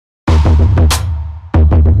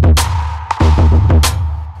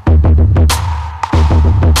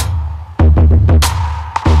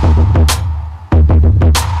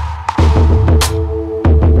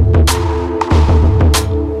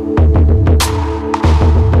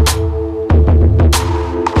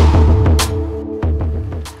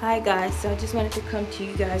guys, so I just wanted to come to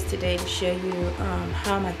you guys today to show you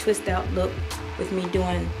how my twist out look with me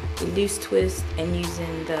doing the loose twist and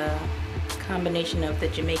using the combination of the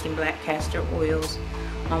Jamaican Black Castor Oils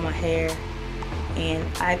on my hair. And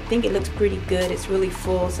I think it looks pretty good. It's really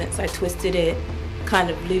full since I twisted it kind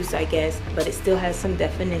of loose, I guess, but it still has some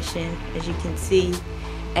definition, as you can see.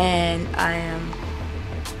 And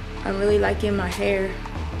I'm really liking my hair,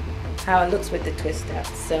 how it looks with the twist out.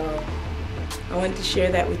 So I wanted to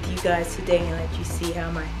share that with you guys today and let you see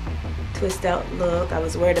how my twist out look. I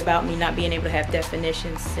was worried about me not being able to have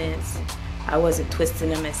definition since I wasn't twisting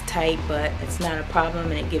them as tight, but it's not a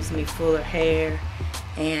problem, and it gives me fuller hair.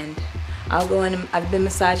 And I'll go in, I've been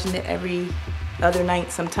massaging it every other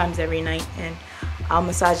night, sometimes every night, and I'll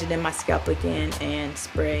massage it in my scalp again and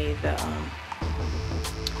spray the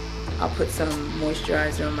I'll put some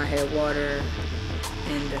moisturizer on my hair, water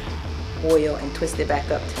and oil, and twist it back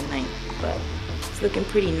up tonight. But it's looking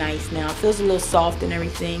pretty nice now. It feels a little soft and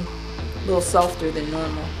everything, a little softer than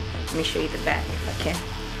normal. Let me show you the back if I can.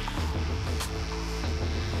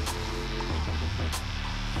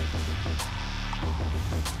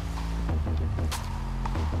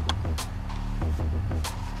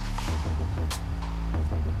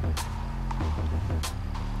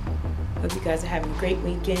 Hope you guys are having a great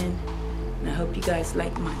weekend, and I hope you guys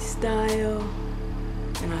like my style,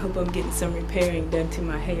 and I hope I'm getting some repairing done to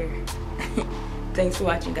my hair. Thanks for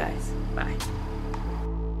watching, guys. Bye.